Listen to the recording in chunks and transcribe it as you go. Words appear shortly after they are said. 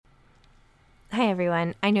Hi,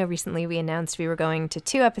 everyone. I know recently we announced we were going to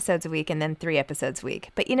 2 episodes a week and then 3 episodes a week.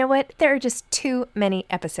 But you know what? There are just too many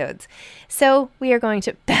episodes. So we are going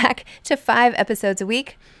back to 5 episodes a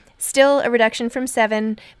week. Still a reduction from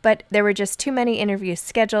 7, but there were just too many interviews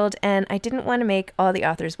scheduled, and I didn't want to make all the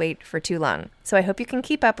authors wait for too long. So I hope you can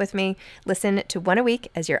keep up with me. Listen to 1 a week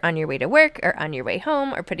as you're on your way to work or on your way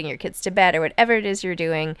home or putting your kids to bed or whatever it is you're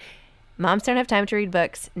doing. Moms Don't Have Time to Read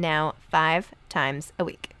Books, now 5 times a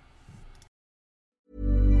week.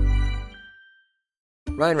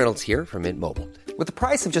 Ryan Reynolds here from Mint Mobile. With the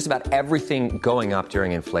price of just about everything going up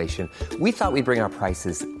during inflation, we thought we'd bring our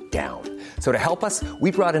prices down. So to help us,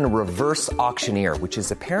 we brought in a reverse auctioneer, which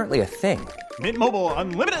is apparently a thing. Mint Mobile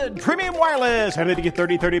Unlimited Premium Wireless. How to get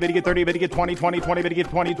 30, 30, bit to get 30, bit to get 20, 20, 20, bit to get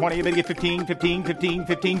 20, 20, bit to get 15, 15, 15,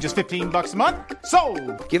 15, just $15 a month?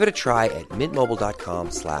 Sold! Give it a try at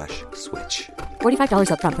mintmobile.com/switch.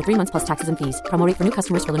 $45 up front for 3 months plus taxes and fees. Promo rate for new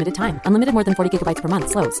customers for limited time. Unlimited more than 40 gigabytes per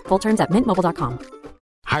month. Slows full terms at mintmobile.com.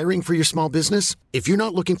 Hiring for your small business? If you're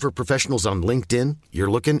not looking for professionals on LinkedIn, you're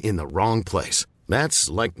looking in the wrong place. That's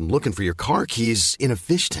like looking for your car keys in a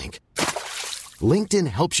fish tank. LinkedIn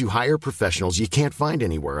helps you hire professionals you can't find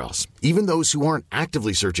anywhere else, even those who aren't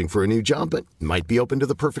actively searching for a new job but might be open to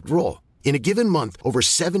the perfect role. In a given month, over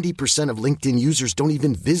 70% of LinkedIn users don't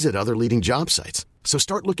even visit other leading job sites. So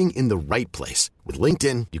start looking in the right place. With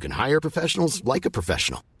LinkedIn, you can hire professionals like a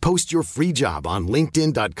professional. Post your free job on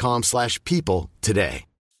linkedin.com/people today.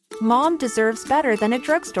 Mom deserves better than a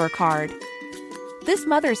drugstore card. This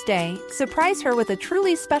Mother's Day, surprise her with a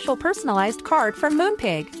truly special personalized card from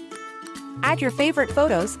Moonpig. Add your favorite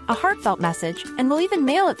photos, a heartfelt message, and we'll even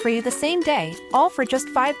mail it for you the same day, all for just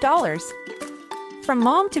 $5. From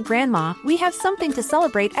mom to grandma, we have something to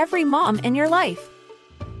celebrate every mom in your life.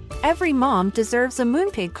 Every mom deserves a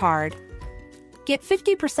Moonpig card. Get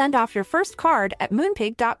 50% off your first card at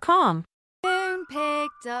moonpig.com.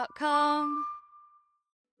 Moonpig.com.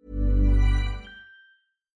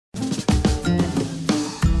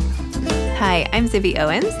 Hi, I'm Zibby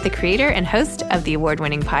Owens, the creator and host of the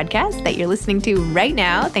award-winning podcast that you're listening to right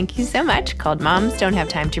now. Thank you so much, called Moms Don't Have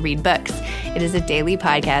Time to Read Books. It is a daily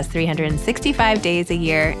podcast, 365 days a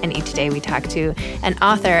year, and each day we talk to an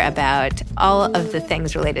author about all of the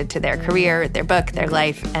things related to their career, their book, their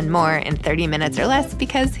life, and more in 30 minutes or less,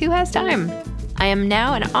 because who has time? I am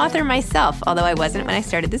now an author myself, although I wasn't when I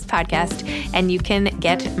started this podcast, and you can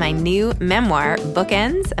get my new memoir,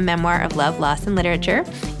 Bookends, a memoir of love, loss, and literature,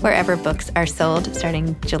 wherever books are sold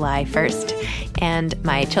starting July 1st. And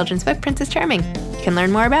my children's book, Princess Charming. You can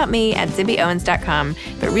learn more about me at zibbyowens.com,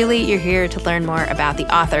 but really you're here to learn more about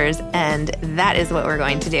the authors, and that is what we're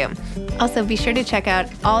going to do. Also, be sure to check out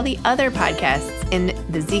all the other podcasts in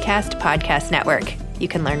the Zcast Podcast Network. You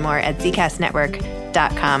can learn more at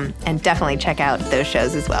zcastnetwork.com and definitely check out those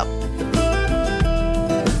shows as well.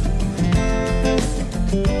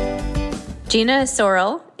 Gina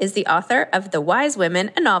Sorell is the author of The Wise Women,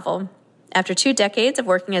 a novel. After 2 decades of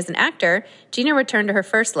working as an actor, Gina returned to her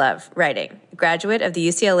first love, writing. A graduate of the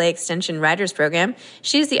UCLA Extension Writers Program,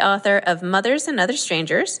 she is the author of Mothers and Other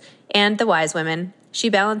Strangers and The Wise Women. She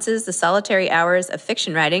balances the solitary hours of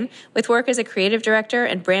fiction writing with work as a creative director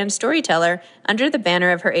and brand storyteller under the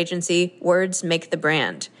banner of her agency, Words Make the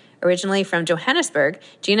Brand. Originally from Johannesburg,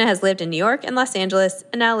 Gina has lived in New York and Los Angeles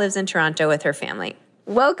and now lives in Toronto with her family.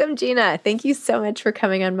 Welcome, Gina. Thank you so much for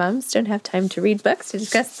coming on Moms Don't Have Time to Read Books to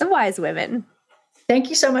discuss The Wise Women. Thank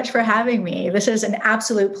you so much for having me. This is an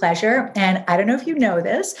absolute pleasure. And I don't know if you know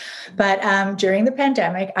this, but during the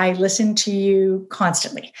pandemic, I listened to you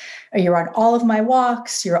constantly. You're on all of my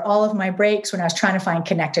walks, you're all of my breaks when I was trying to find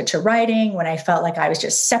connected to writing, when I felt like I was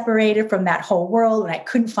just separated from that whole world, when I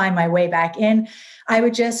couldn't find my way back in. I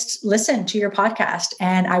would just listen to your podcast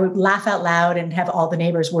and I would laugh out loud and have all the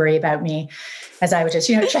neighbors worry about me as I would just,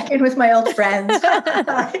 check in with my old friends.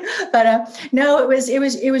 But no, it was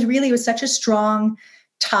such a strong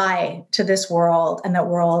tie to this world and that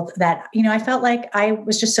world that, I felt like I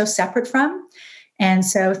was just so separate from. And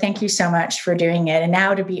so thank you so much for doing it. And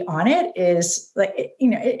now to be on it is like,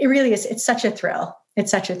 it really is. It's such a thrill. It's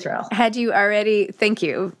such a thrill. Had you already, thank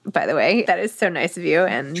you, by the way, that is so nice of you.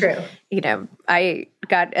 And, True. I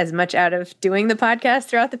got as much out of doing the podcast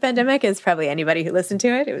throughout the pandemic as probably anybody who listened to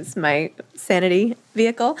it. It was my sanity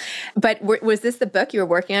vehicle. But was this the book you were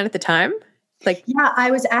working on at the time? Yeah, I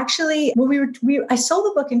was actually, I sold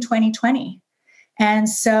the book in 2020. And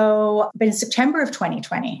so, but in September of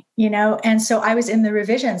 2020, and so I was in the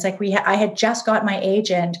revisions, I had just got my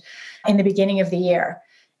agent in the beginning of the year.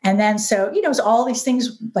 And then, so, it was all these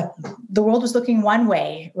things, like the world was looking one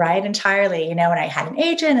way, right? Entirely, and I had an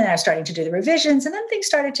agent and I was starting to do the revisions and then things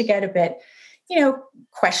started to get a bit,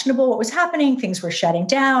 questionable what was happening. Things were shutting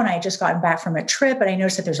down. I had just gotten back from a trip, and I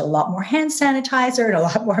noticed that there's a lot more hand sanitizer and a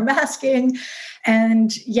lot more masking.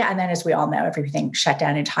 And then as we all know, everything shut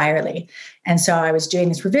down entirely. And so I was doing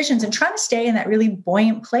these revisions and trying to stay in that really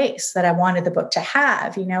buoyant place that I wanted the book to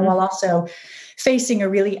have, while also facing a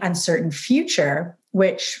really uncertain future,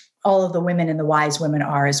 which all of the women and the wise women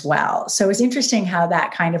are as well. So it was interesting how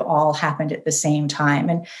that kind of all happened at the same time.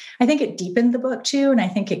 And I think it deepened the book too. And I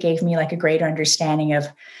think it gave me like a greater understanding of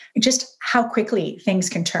just how quickly things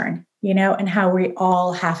can turn, and how we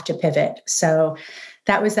all have to pivot. So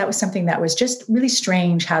that was something that was just really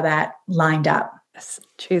strange how that lined up.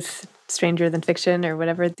 Truth stranger than fiction, or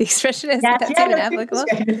whatever the expression is. That's even applicable.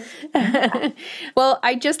 Well,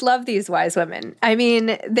 I just love these wise women. I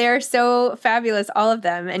mean, they're so fabulous, all of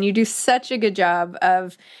them. And you do such a good job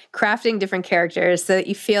of crafting different characters so that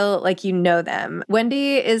you feel like you know them.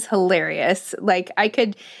 Wendy is hilarious. Like, I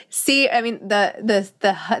could see, I mean,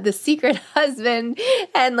 the secret husband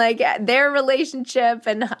and like their relationship,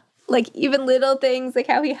 and like even little things like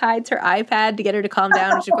how he hides her iPad to get her to calm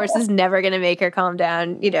down, which of course is never going to make her calm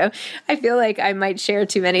down. I feel like I might share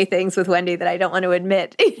too many things with Wendy that I don't want to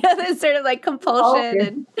admit. This sort of like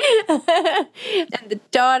compulsion and the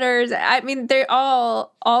daughters. I mean, they're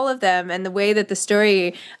all of them, and the way that the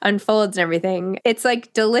story unfolds and everything, it's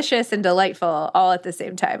like delicious and delightful all at the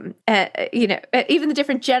same time. Even the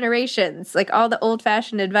different generations, like all the old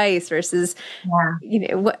fashioned advice versus,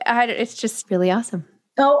 it's just really awesome.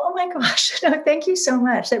 Oh my gosh. No, thank you so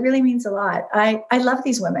much. That really means a lot. I love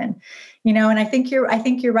these women, and I think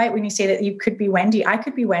you're right when you say that you could be Wendy. I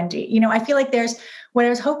could be Wendy. I feel like what I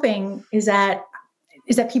was hoping is that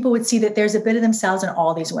people would see that there's a bit of themselves in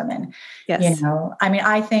all these women. Yes. I mean,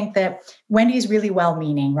 I think that Wendy is really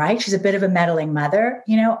well-meaning, right? She's a bit of a meddling mother.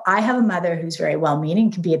 I have a mother who's very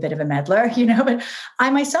well-meaning, can be a bit of a meddler, but I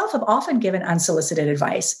myself have often given unsolicited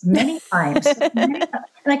advice many times.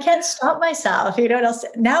 And I can't stop myself.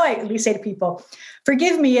 Now I at least say to people,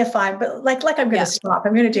 forgive me if I'm I'm going to stop.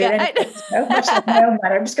 I'm going to do it anyway. Much like my own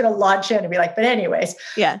mother. I'm just going to launch in and be like, but anyways,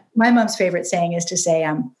 my mom's favorite saying is to say,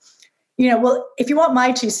 well, if you want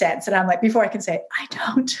my 2 cents, and I'm like, before I can say, I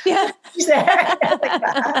don't. Yeah. She's there,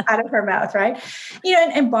 out of her mouth, right?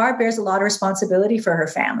 And Barb bears a lot of responsibility for her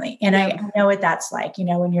family. And I know what that's like,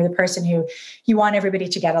 when you're the person who you want everybody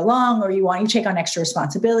to get along, or you take on extra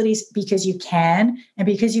responsibilities because you can. And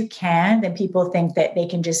because you can, then people think that they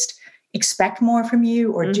can just expect more from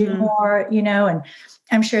you or do more, and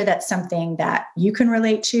I'm sure that's something that you can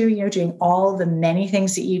relate to, doing all the many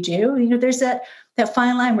things that you do. There's that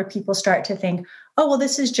fine line where people start to think, oh, well,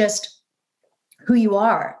 this is just who you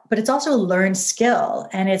are, but it's also a learned skill.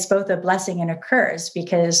 And it's both a blessing and a curse,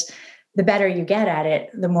 because the better you get at it,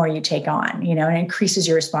 the more you take on, and it increases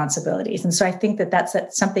your responsibilities. And so I think that that's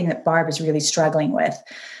something that Barb is really struggling with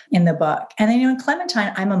in the book. And then, in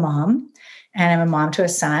Clementine, I'm a mom. And I'm a mom to a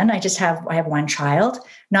son. I have one child,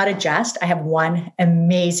 not a just. I have one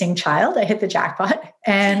amazing child. I hit the jackpot.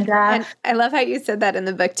 And I love how you said that in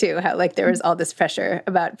the book too, how like there was all this pressure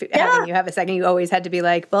about having you have a second. You always had to be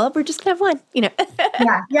like, well, we're just going to have one,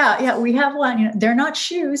 Yeah. We have one, they're not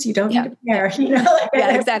shoes. You don't need a pair,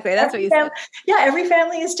 Yeah, exactly. That's what you said. Yeah. Every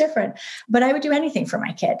family is different, but I would do anything for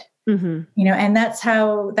my kid. And that's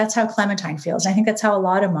how Clementine feels. And I think that's how a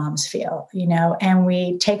lot of moms feel, and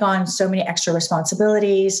we take on so many extra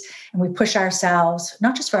responsibilities, and we push ourselves,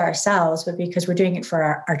 not just for ourselves, but because we're doing it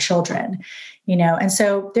for our children, and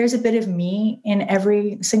so there's a bit of me in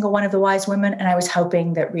every single one of the wise women. And I was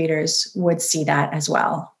hoping that readers would see that as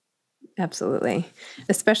well. Absolutely.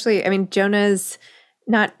 Especially, I mean, Jonah's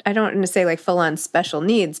not, I don't want to say like full on special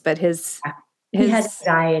needs, but he has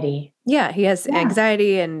anxiety. Yeah, he has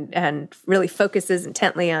anxiety and really focuses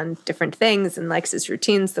intently on different things and likes his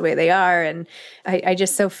routines the way they are. And I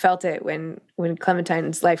just so felt it when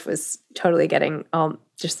Clementine's life was totally getting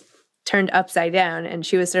just turned upside down. And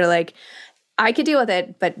she was sort of like, I could deal with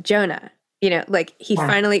it, but Jonah, like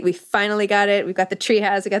we finally got it. We've got the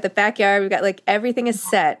treehouse, we got the backyard, we've got like everything is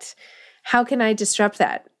set. How can I disrupt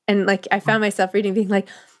that? And like I found myself reading, being like,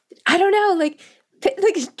 I don't know, like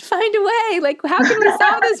find a way. Like, how can we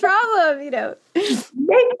solve this problem?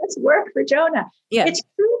 Make this work for Jonah. Yeah. It's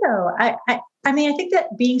true though. I mean, I think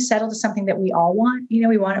that being settled is something that we all want.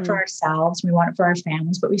 We want it for ourselves, we want it for our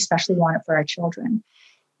families, but we especially want it for our children.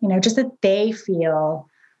 Just that they feel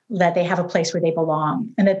that they have a place where they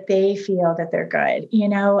belong, and that they feel that they're good,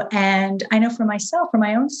 and I know for myself, for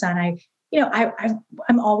my own son,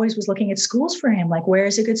 I'm always was looking at schools for him. Like, where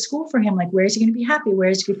is a good school for him? Like, where is he going to be happy? Where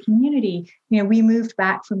is a good community? We moved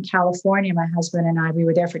back from California, my husband and I, we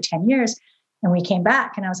were there for 10 years. And we came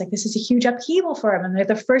back and I was like, this is a huge upheaval for him. And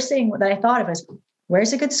the first thing that I thought of was,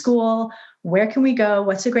 where's a good school? Where can we go?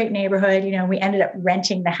 What's a great neighborhood? We ended up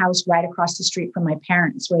renting the house right across the street from my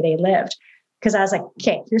parents where they lived. Because I was like,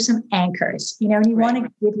 okay, here's some anchors, and you want to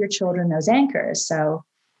give your children those anchors. So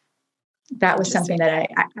that was something that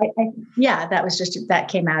that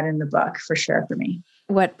came out in the book for sure for me.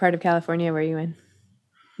 What part of California were you in?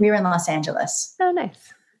 We were in Los Angeles. Oh,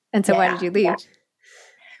 nice. And so why did you leave? Yeah.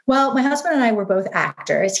 Well, my husband and I were both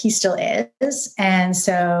actors. He still is. And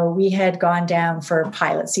so we had gone down for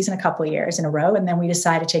pilot season a couple of years in a row. And then we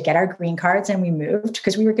decided to get our green cards and we moved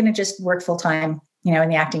because we were going to just work full time, in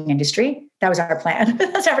the acting industry. That was our plan.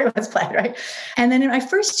 That's everyone's plan, right? And then in my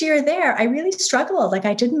first year there, I really struggled. Like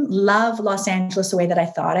I didn't love Los Angeles the way that I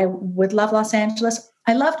thought I would love Los Angeles.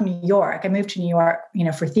 I loved New York. I moved to New York,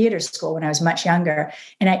 for theater school when I was much younger.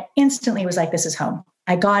 And I instantly was like, this is home.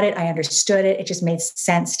 I got it. I understood it. It just made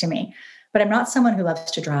sense to me. But I'm not someone who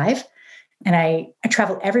loves to drive. And I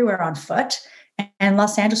travel everywhere on foot. And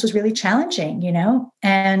Los Angeles was really challenging,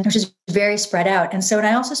 and which is very spread out. And so, and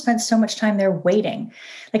I also spent so much time there waiting.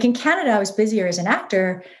 Like in Canada, I was busier as an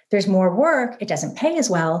actor. There's more work. It doesn't pay as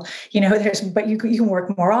well, but you can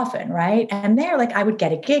work more often, right? And there, like I would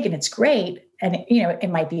get a gig and it's great. And, it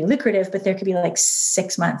might be lucrative, but there could be like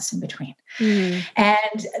 6 months in between.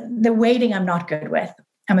 And the waiting, I'm not good with.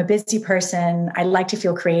 I'm a busy person. I like to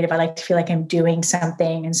feel creative. I like to feel like I'm doing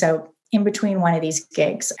something. And so in between one of these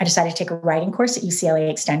gigs, I decided to take a writing course at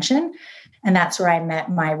UCLA Extension. And that's where I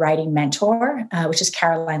met my writing mentor, which is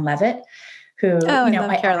Caroline Levitt, who, I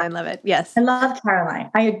love Caroline Levitt. Yes. I love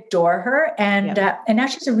Caroline. I adore her. And now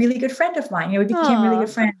she's a really good friend of mine. We became really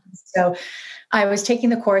good friends. So I was taking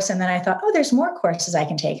the course and then I thought, there's more courses I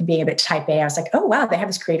can take. And being a bit type A, I was like, oh, wow, they have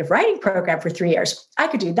this creative writing program for 3 years. I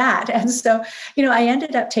could do that. And so, I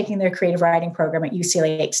ended up taking their creative writing program at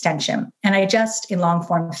UCLA Extension and in long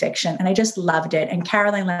form fiction. And I just loved it. And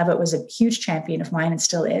Caroline Levitt was a huge champion of mine and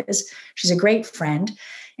still is. She's a great friend.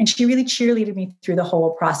 And she really cheerleaded me through the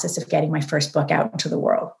whole process of getting my first book out into the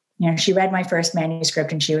world. She read my first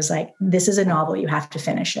manuscript and she was like, this is a novel, you have to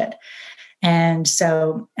finish it. And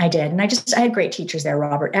so I did. And I had great teachers there.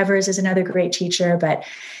 Robert Evers is another great teacher, but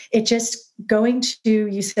going to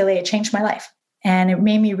UCLA, it changed my life. And it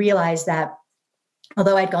made me realize that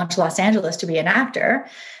although I'd gone to Los Angeles to be an actor,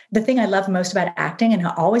 the thing I love most about acting and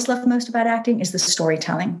I always loved most about acting is the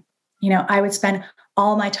storytelling. I would spend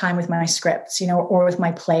all my time with my scripts, or with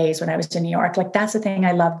my plays when I was in New York. Like that's the thing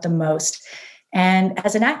I loved the most. And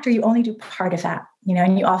as an actor, you only do part of that,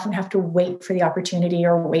 and you often have to wait for the opportunity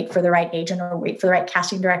or wait for the right agent or wait for the right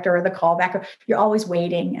casting director or the callback. Or you're always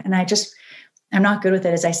waiting. And I'm not good with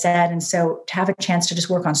it, as I said. And so to have a chance to just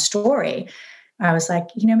work on story, I was like,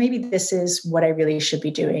 maybe this is what I really should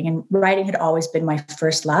be doing. And writing had always been my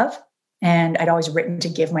first love. And I'd always written to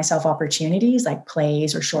give myself opportunities like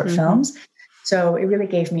plays or short films. So it really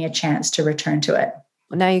gave me a chance to return to it.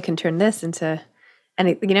 Well, now you can turn this into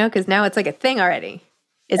anything, because now it's like a thing already.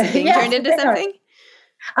 Is it being turned into something?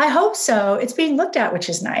 I hope so. It's being looked at, which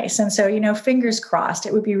is nice. And so, fingers crossed,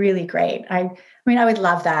 it would be really great. I would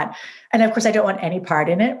love that. And of course, I don't want any part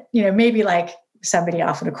in it. Maybe like somebody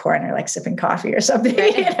off in a corner, like sipping coffee or something.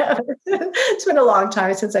 Right. It's been a long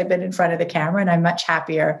time since I've been in front of the camera, and I'm much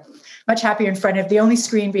happier in front of the only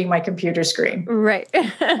screen being my computer screen. Right.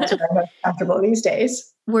 That's what I'm most comfortable these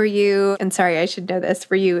days. Were you, and sorry, I should know this,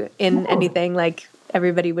 were you in anything like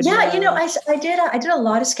everybody would know? I did a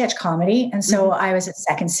lot of sketch comedy. And so I was at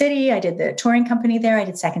Second City. I did the touring company there. I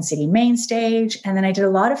did Second City main stage. And then I did a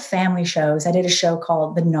lot of family shows. I did a show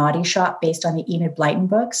called The Naughty Shop based on the Enid Blyton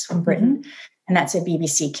books from Britain. And that's a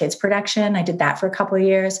BBC Kids production. I did that for a couple of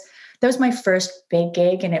years. That was my first big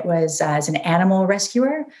gig. And it was as an animal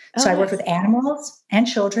rescuer. So I worked with animals and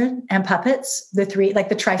children and puppets, the three, like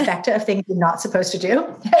the trifecta of things you're not supposed to do.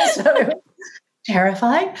 So it was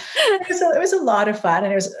terrifying. So it was a lot of fun.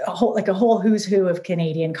 And it was a whole who's who of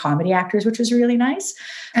Canadian comedy actors, which was really nice.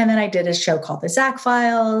 And then I did a show called The Zach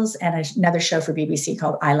Files and another show for BBC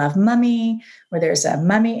called I Love Mummy, where there's a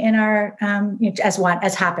mummy in our,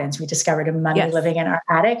 as happens, we discovered a mummy living in our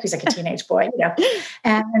attic, who's like a teenage boy,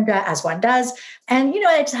 and as one does. And,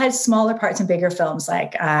 I just had smaller parts in bigger films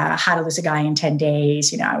like How to Lose a Guy in 10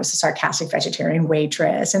 Days. I was a sarcastic vegetarian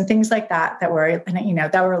waitress and things like that were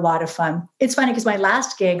a lot of fun. It's funny because my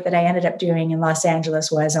last gig that I ended up doing in Los Angeles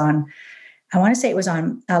was on, I want to say it was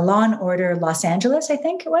on Law and Order Los Angeles, I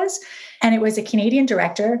think it was. And it was a Canadian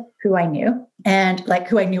director who I knew and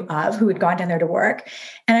who I knew of, who had gone down there to work.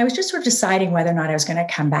 And I was just sort of deciding whether or not I was going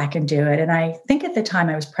to come back and do it. And I think at the time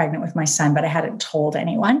I was pregnant with my son, but I hadn't told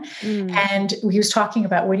anyone. And he was talking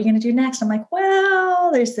about, what are you going to do next? I'm like, well,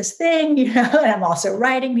 there's this thing, and I'm also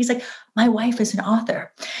writing. He's like, my wife is an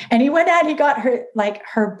author. And he went out, he got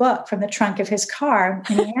her book from the trunk of his car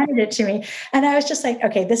and he handed it to me. And I was just like,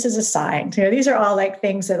 okay, this is a sign. These are all like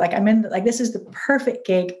things that like, I'm in, like, this is the perfect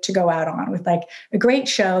gig to go out on with like a great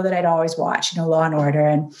show that I'd always watch, Law and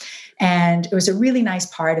Order. And it was a really nice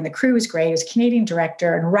part. And the crew was great. It was a Canadian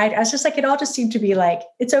director and writer. I was just like, it all just seemed to be like,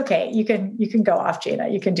 it's okay. You can go off, Gina.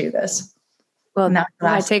 You can do this. Well, my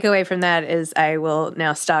takeaway from that is I will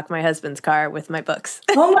now stock my husband's car with my books.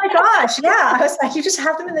 Oh my gosh. Yeah. I was like, you just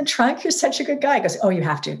have them in the trunk. You're such a good guy. He goes, oh, you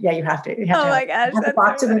have to. Yeah, you have to. Oh my gosh. Have to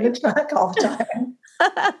box them in the trunk all the time.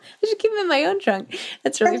 I should keep them in my own trunk.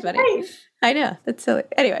 That's really funny. Right. I know. That's silly.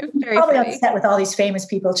 Anyway, very probably funny. Upset with all these famous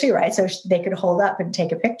people too, right? So they could hold up and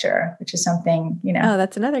take a picture, which is something, Oh,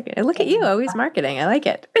 that's another good. Look at you, always marketing. I like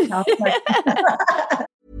it.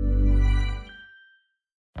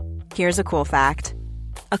 Here's a cool fact.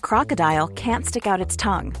 A crocodile can't stick out its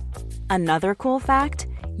tongue. Another cool fact,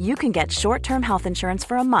 you can get short-term health insurance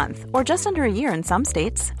for a month or just under a year in some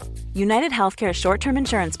states. United Healthcare short-term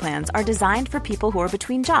insurance plans are designed for people who are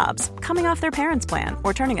between jobs, coming off their parents' plan,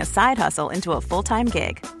 or turning a side hustle into a full-time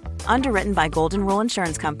gig. Underwritten by Golden Rule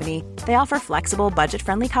Insurance Company, they offer flexible,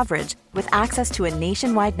 budget-friendly coverage with access to a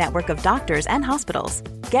nationwide network of doctors and hospitals.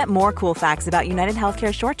 Get more cool facts about United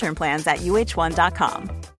Healthcare short-term plans at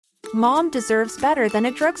uh1.com. Mom deserves better than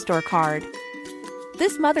a drugstore card.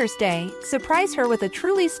 This Mother's Day, surprise her with a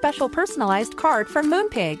truly special personalized card from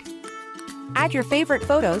Moonpig. Add your favorite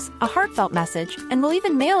photos, a heartfelt message, and we'll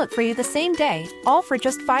even mail it for you the same day, all for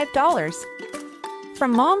just $5.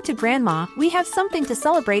 From mom to grandma, we have something to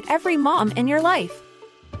celebrate every mom in your life.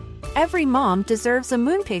 Every mom deserves a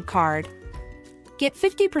Moonpig card. Get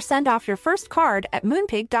 50% off your first card at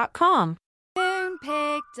moonpig.com.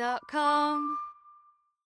 Moonpig.com.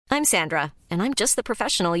 I'm Sandra, and I'm just the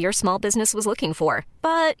professional your small business was looking for.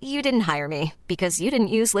 But you didn't hire me because you didn't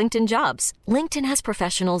use LinkedIn Jobs. LinkedIn has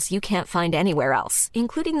professionals you can't find anywhere else,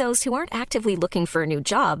 including those who aren't actively looking for a new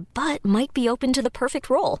job, but might be open to the perfect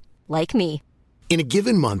role, like me. In a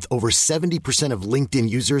given month, over 70% of LinkedIn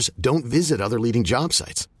users don't visit other leading job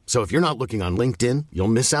sites. So if you're not looking on LinkedIn, you'll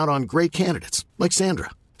miss out on great candidates like Sandra.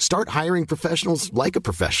 Start hiring professionals like a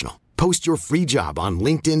professional. Post your free job on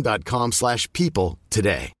linkedin.com/people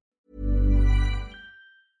today.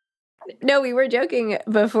 No, we were joking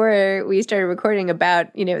before we started recording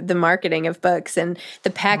about, the marketing of books and the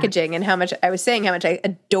packaging and how much I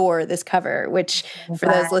adore this cover, which for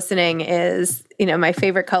those listening is, my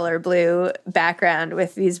favorite color, blue background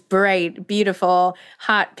with these bright, beautiful,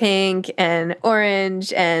 hot pink and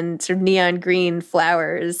orange and sort of neon green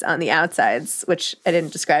flowers on the outsides, which I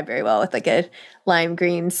didn't describe very well, with like a lime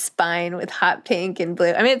green spine with hot pink and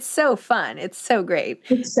blue. I mean, it's so fun. It's so great.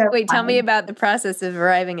 Wait, tell me about the process of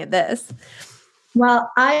arriving at this. Well,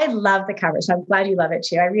 I love the cover, so I'm glad you love it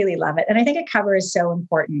too. I really love it. And I think a cover is so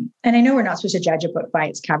important. And I know we're not supposed to judge a book by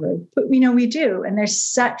its cover, but we do. And there's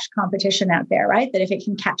such competition out there, right? That if it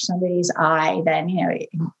can catch somebody's eye, then,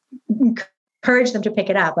 encourage them to pick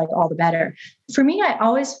it up, like all the better. For me,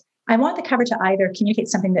 I want the cover to either communicate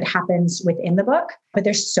something that happens within the book, but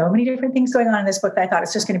there's so many different things going on in this book that I thought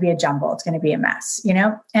it's just going to be a jumble. It's going to be a mess,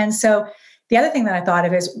 And so the other thing that I thought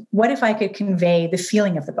of is, what if I could convey the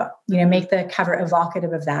feeling of the book, make the cover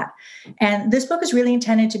evocative of that. And this book is really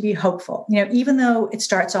intended to be hopeful. Even though it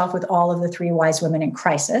starts off with all of the three wise women in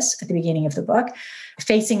crisis at the beginning of the book,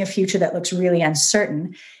 facing a future that looks really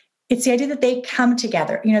uncertain, it's the idea that they come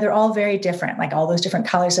together. They're all very different, like all those different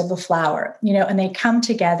colors of the flower, and they come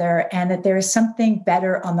together, and that there is something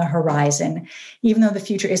better on the horizon. Even though the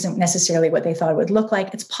future isn't necessarily what they thought it would look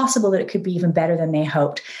like, it's possible that it could be even better than they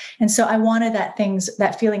hoped. And so I wanted that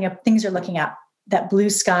feeling of things are looking up, that blue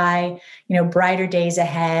sky, brighter days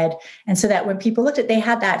ahead. And so that when people looked at it, they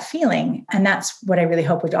had that feeling. And that's what I really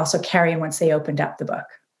hope would also carry in once they opened up the book.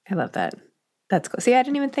 I love that. That's cool. See, I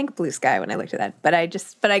didn't even think blue sky when I looked at that, but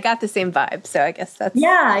I got the same vibe. So I guess that's.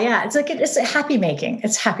 Yeah. It's like, it's happy making.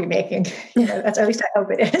 It's happy making. That's, at least I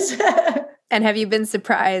hope it is. And have you been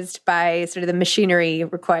surprised by sort of the machinery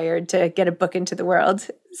required to get a book into the world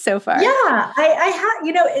so far? Yeah, I have,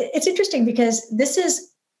 it's interesting because this is,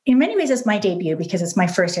 in many ways, it's my debut because it's my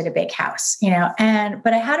first at a big house,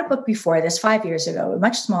 but I had a book before this 5 years ago, a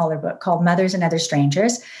much smaller book called Mothers and Other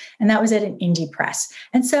Strangers. And that was at an indie press.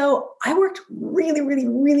 And so I worked really, really,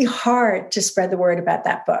 really hard to spread the word about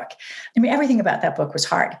that book. I mean, everything about that book was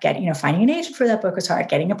hard. Finding an agent for that book was hard.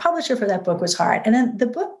 Getting a publisher for that book was hard. And then the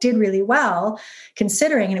book did really well,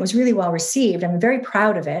 considering, and it was really well received. I'm very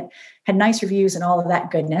proud of it. had nice reviews and all of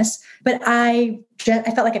that goodness. But I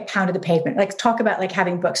felt like I pounded the pavement. Like, talk about like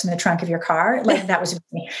having books in the trunk of your car. Like, that was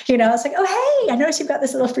me. You know, it's like, oh, hey, I noticed you've got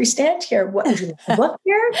this little free stand here. What, would you like a book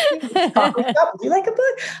here? Coffee shop, would you like a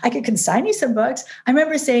book? I could consign you some books. I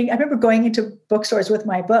remember going into bookstores with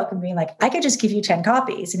my book and being like, I could just give you 10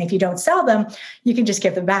 copies. And if you don't sell them, you can just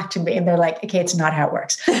give them back to me. And they're like, okay, it's not how it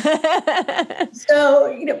works. So,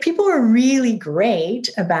 you know, people were really great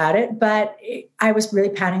about it, but I was really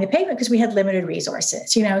pounding the pavement because we had limited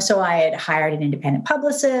resources, you know. So I had hired an independent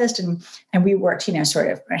publicist and we worked, you know, sort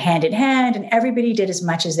of hand in hand, and everybody did as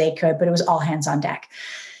much as they could, but it was all hands on deck.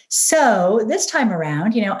 So this time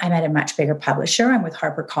around, you know, I'm at a much bigger publisher. I'm with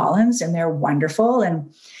HarperCollins, and they're wonderful,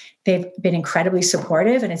 and they've been incredibly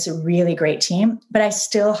supportive, and it's a really great team. But I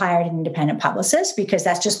still hired an independent publicist because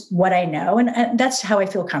that's just what I know, and that's how I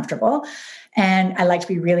feel comfortable. And I like to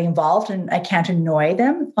be really involved, and I can't annoy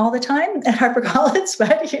them all the time at HarperCollins,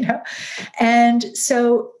 but, you know. And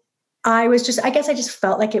so I guess I just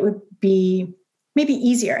felt like it would be maybe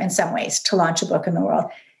easier in some ways to launch a book in the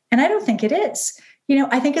world. And I don't think it is. You know,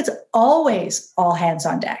 I think it's always all hands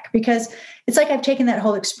on deck, because it's like I've taken that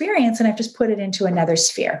whole experience and I've just put it into another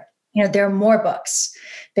sphere. You know, there are more books,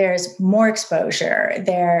 there's more exposure,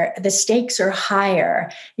 the stakes are higher.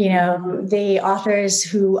 You know, the authors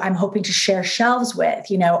who I'm hoping to share shelves with,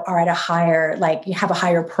 you know, are at a higher, like, you have a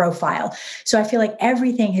higher profile. So I feel like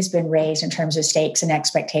everything has been raised in terms of stakes and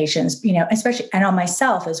expectations, you know, especially, and on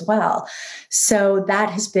myself as well. So that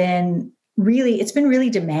has been it's been really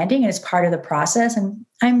demanding, and it's part of the process. And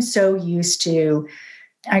I'm so used to,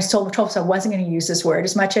 I told myself I wasn't going to use this word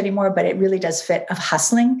as much anymore, but it really does fit, of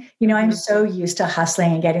hustling. You know, I'm so used to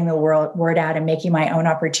hustling and getting the word out and making my own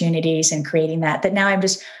opportunities and creating that now I'm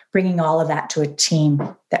just bringing all of that to a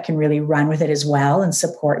team that can really run with it as well and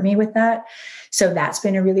support me with that. So that's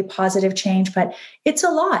been a really positive change, but it's a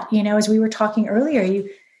lot, you know, as we were talking earlier, you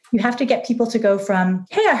have to get people to go from,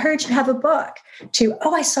 hey, I heard you have a book, to,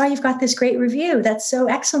 oh, I saw you've got this great review. That's so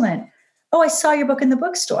excellent. Oh, I saw your book in the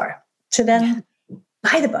bookstore. To then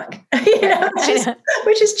buy the book, you know,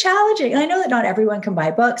 which is challenging. And I know that not everyone can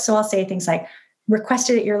buy books. So I'll say things like, request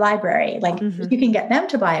it at your library. Like, if you can get them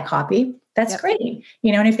to buy a copy, that's great.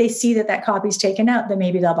 You know, and if they see that copy's taken out, then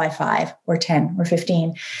maybe they'll buy 5 or 10 or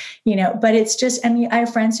 15, you know, but it's just, I mean, I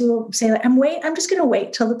have friends who will say, like, I'm just going to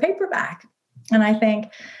wait till the paperback. And I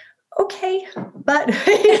think, okay, but,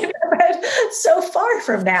 but so far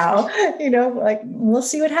from now, you know, like, we'll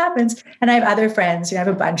see what happens. And I have other friends, you know, I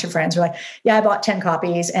have a bunch of friends who are like, yeah, I bought 10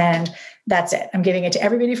 copies and that's it. I'm giving it to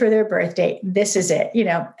everybody for their birthday. This is it, you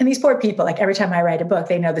know. And these poor people, like, every time I write a book,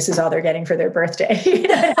 they know this is all they're getting for their birthday.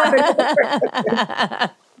 A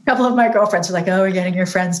couple of my girlfriends are like, oh, we're getting your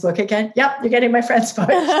friend's book again. Yep, you're getting my friend's book.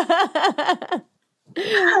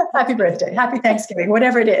 Happy birthday, happy Thanksgiving,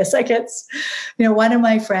 whatever it is. Like, it's, you know, one of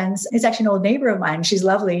my friends is actually an old neighbor of mine. She's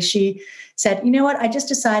lovely. She said, you know what? I just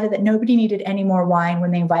decided that nobody needed any more wine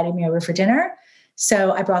when they invited me over for dinner.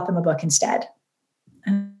 So I brought them a book instead.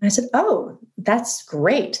 And I said, oh, that's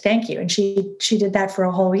great. Thank you. And she did that for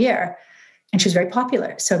a whole year. And she was very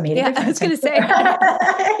popular. So it made a difference. I was going to say,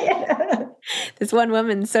 this one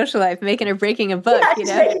woman's social life, making or breaking a book, you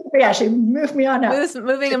know? She moved me on up.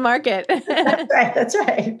 Moving a market. That's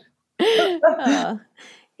right. Oh,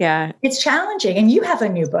 yeah. It's challenging. And you have a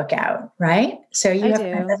new book out, right? So you have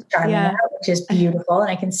Princess Charming out, which is beautiful.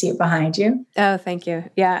 And I can see it behind you. Oh, thank you.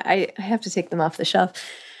 Yeah, I have to take them off the shelf.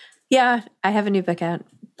 Yeah, I have a new book out.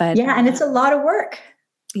 But yeah, and it's a lot of work.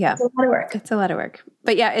 Yeah. It's a lot of work. It's a lot of work.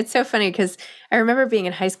 But yeah, it's so funny because I remember being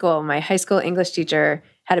in high school, my high school English teacher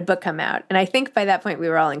had a book come out. And I think by that point we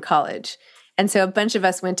were all in college. And so a bunch of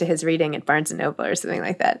us went to his reading at Barnes & Noble or something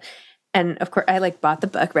like that. And of course, I like bought the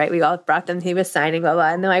book, right? We all brought them. He was signing, blah,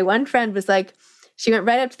 blah. And then my one friend was like, she went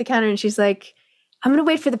right up to the counter and she's like, I'm going to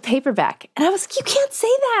wait for the paperback. And I was like, you can't say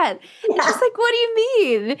that. Yeah. And she's like, what do you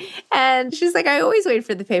mean? And she's like, I always wait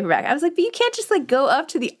for the paperback. I was like, but you can't just like go up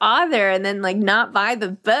to the author and then like not buy the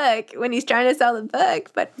book when he's trying to sell the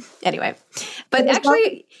book. But anyway, but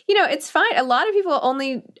actually, you know, it's fine. A lot of people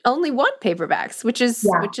only want paperbacks, which is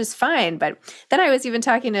fine. But then I was even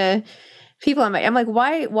talking to people I'm like,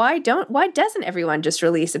 why doesn't everyone just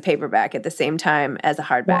release a paperback at the same time as a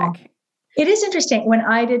hardback? Yeah. It is interesting. When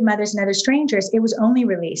I did Mothers and Other Strangers, it was only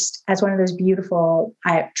released as one of those beautiful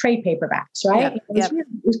trade paperbacks, right? Yep. It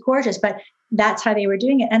was gorgeous, but that's how they were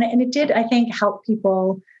doing it. And it did, I think, help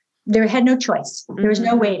people. They had no choice. There was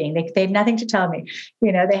no waiting. They had nothing to tell me.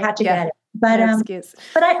 You know, they had to get it. But I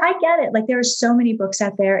get it. Like, there are so many books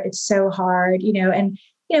out there. It's so hard, you know, and,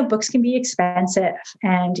 you know, books can be expensive.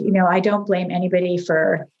 And, you know, I don't blame anybody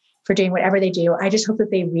for doing whatever they do. I just hope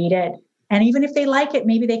that they read it And even if they like it,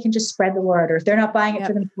 maybe they can just spread the word. Or if they're not buying it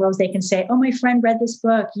for themselves, they can say, oh, my friend read this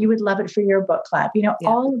book. You would love it for your book club.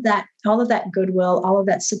 All of that goodwill, all of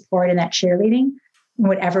that support and that cheerleading, in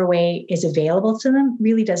whatever way is available to them,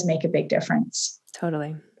 really does make a big difference.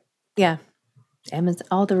 Totally. Yeah. Amazon,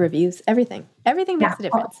 all the reviews, everything makes a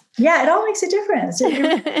difference. Yeah, it all makes a difference. It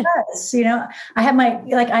really does.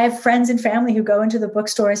 I have friends and family who go into the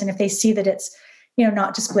bookstores, and if they see that it's,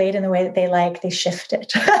 not displayed in the way that they like, they shift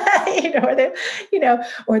it,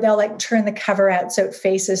 or they'll like turn the cover out so it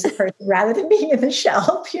faces the person rather than being in the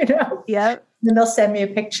shelf, Yep. Then they'll send me a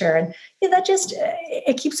picture, and that just,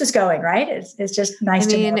 it keeps us going, right? It's just nice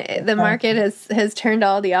to know. The market has turned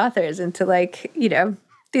all the authors into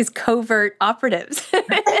these covert operatives.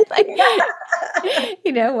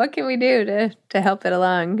 What can we do to help it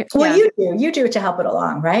along? Well, you do it to help it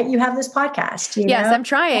along, right? You have this podcast. Yes, I'm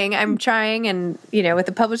trying. And, with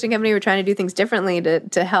the publishing company, we're trying to do things differently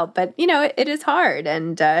to help, but it is hard.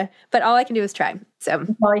 And, but all I can do is try. So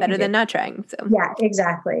better than not trying. So yeah,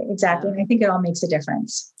 exactly. And I think it all makes a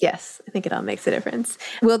difference. Yes, I think it all makes a difference.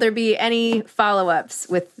 Will there be any follow-ups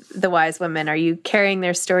with the Wise Women? Are you carrying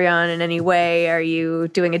their story on in any way? Are you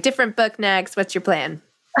doing a different book next? What's your plan?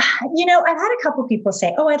 I've had a couple people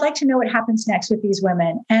say, oh, I'd like to know what happens next with these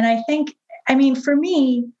women. And I think, for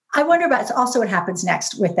me, I wonder about also what happens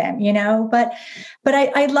next with them, but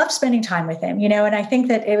I loved spending time with them, and I think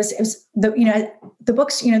that it was the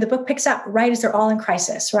books, the book picks up right as they're all in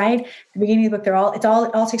crisis, right? At the beginning of the book, it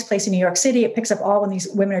all takes place in New York City. It picks up all when these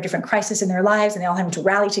women are different crises in their lives, and they all have to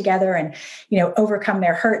rally together and, overcome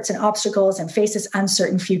their hurts and obstacles and face this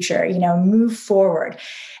uncertain future, move forward.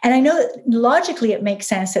 And I know that logically it makes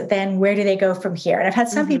sense that then where do they go from here? And I've had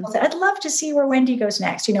some people say, I'd love to see where Wendy goes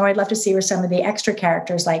next. I'd love to see where some of the extra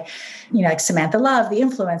characters like Samantha Love, the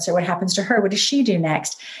influencer, what happens to her? What does she do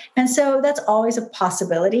next? And so that's always a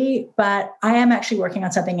possibility, but I am actually working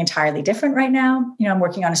on something entirely different right now. I'm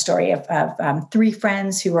working on a story of three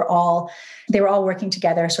friends who were all working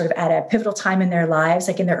together sort of at a pivotal time in their lives,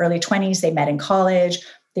 like in their early 20s. They met in college.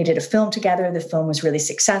 They did a film together. The film was really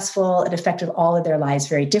successful. It affected all of their lives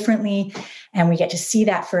very differently. And we get to see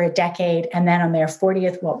that for a decade. And then on their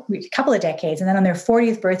 40th, a couple of decades. And then on their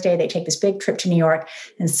 40th birthday, they take this big trip to New York,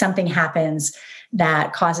 and something happens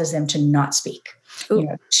that causes them to not speak.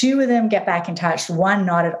 Two of them get back in touch, one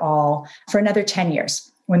not at all, for another 10 years.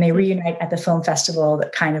 When they reunite at the film festival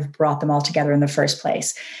that kind of brought them all together in the first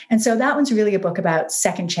place. And so that one's really a book about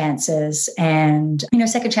second chances and,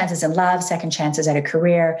 second chances in love, second chances at a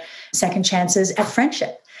career, second chances at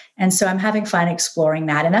friendship. And so I'm having fun exploring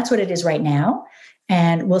that. And that's what it is right now.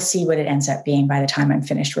 And we'll see what it ends up being by the time I'm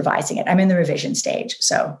finished revising it. I'm in the revision stage.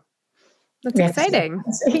 So that's exciting.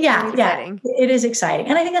 Yeah. It is exciting.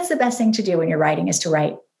 And I think that's the best thing to do when you're writing, is to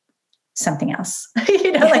write something else,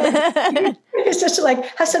 it's just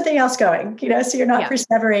to have something else going, so you're not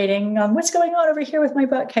perseverating on what's going on over here with my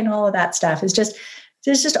book, and all of that stuff is just,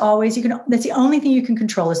 there's just always, that's the only thing you can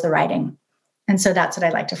control is the writing. And so that's what I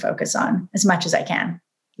like to focus on as much as I can.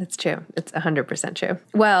 That's true. It's 100% true.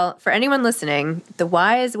 Well, for anyone listening, The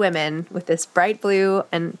Wise Women with this bright blue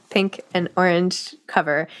and pink and orange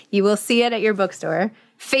cover, you will see it at your bookstore.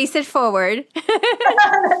 Face it forward.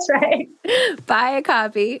 That's right. Buy a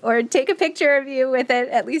copy or take a picture of you with it,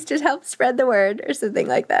 at least to help spread the word or something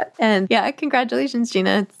like that. And congratulations,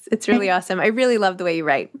 Gina. It's really awesome. I really love the way you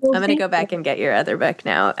write. Well, I'm going to go back and get your other book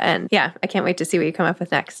now. And I can't wait to see what you come up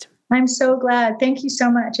with next. I'm so glad. Thank you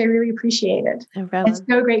so much. I really appreciate it. No problem. It's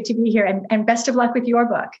so great to be here, and best of luck with your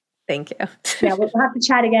book. Thank you. We'll have to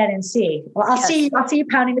chat again and see. Well, I'll see you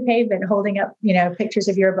pounding the pavement, holding up, pictures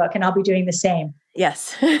of your book, and I'll be doing the same.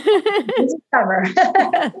 Yes. It's summer.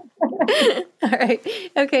 All right.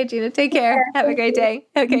 Okay, Gina, take care. Have a great day.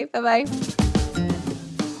 Okay, bye-bye.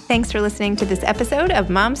 Thanks for listening to this episode of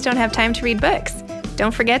Moms Don't Have Time to Read Books.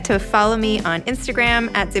 Don't forget to follow me on Instagram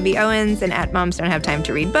at Zibby Owens and at Moms Don't Have Time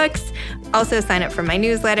to Read Books. Also sign up for my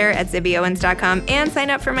newsletter at zibbyowens.com and sign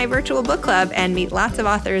up for my virtual book club and meet lots of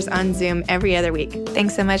authors on Zoom every other week.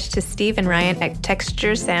 Thanks so much to Steve and Ryan at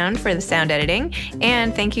Texture Sound for the sound editing.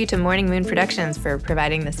 And thank you to Morning Moon Productions for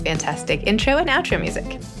providing this fantastic intro and outro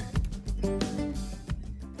music.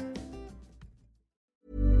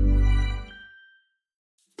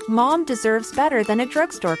 Mom deserves better than a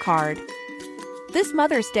drugstore card. This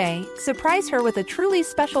Mother's Day, surprise her with a truly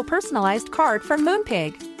special personalized card from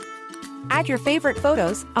Moonpig. Add your favorite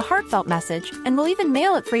photos, a heartfelt message, and we'll even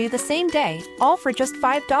mail it for you the same day, all for just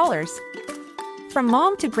 $5. From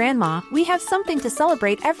mom to grandma, we have something to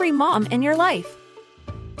celebrate every mom in your life.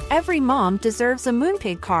 Every mom deserves a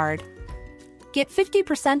Moonpig card. Get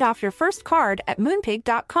 50% off your first card at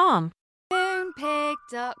moonpig.com.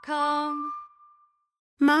 Moonpig.com.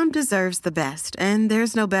 Mom deserves the best, and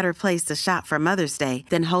there's no better place to shop for Mother's Day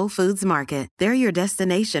than Whole Foods Market. They're your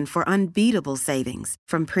destination for unbeatable savings,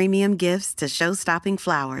 from premium gifts to show-stopping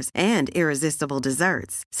flowers and irresistible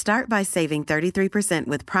desserts. Start by saving 33%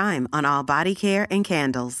 with Prime on all body care and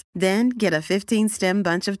candles. Then get a 15-stem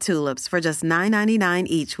bunch of tulips for just $9.99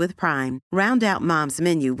 each with Prime. Round out Mom's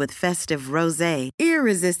menu with festive rosé,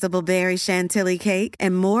 irresistible berry chantilly cake,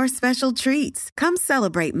 and more special treats. Come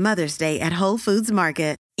celebrate Mother's Day at Whole Foods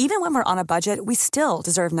Market. Even when we're on a budget, we still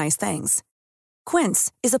deserve nice things.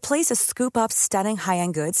 Quince is a place to scoop up stunning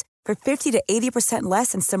high-end goods for 50 to 80%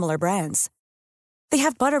 less than similar brands. They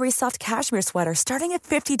have buttery soft cashmere sweaters starting at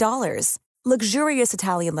 $50, luxurious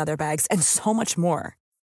Italian leather bags, and so much more.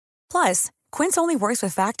 Plus, Quince only works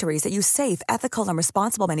with factories that use safe, ethical, and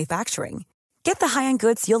responsible manufacturing. Get the high-end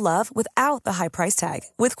goods you'll love without the high price tag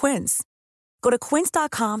with Quince. Go to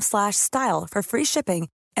quince.com/style for free shipping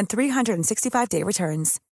and 365-day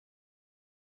returns.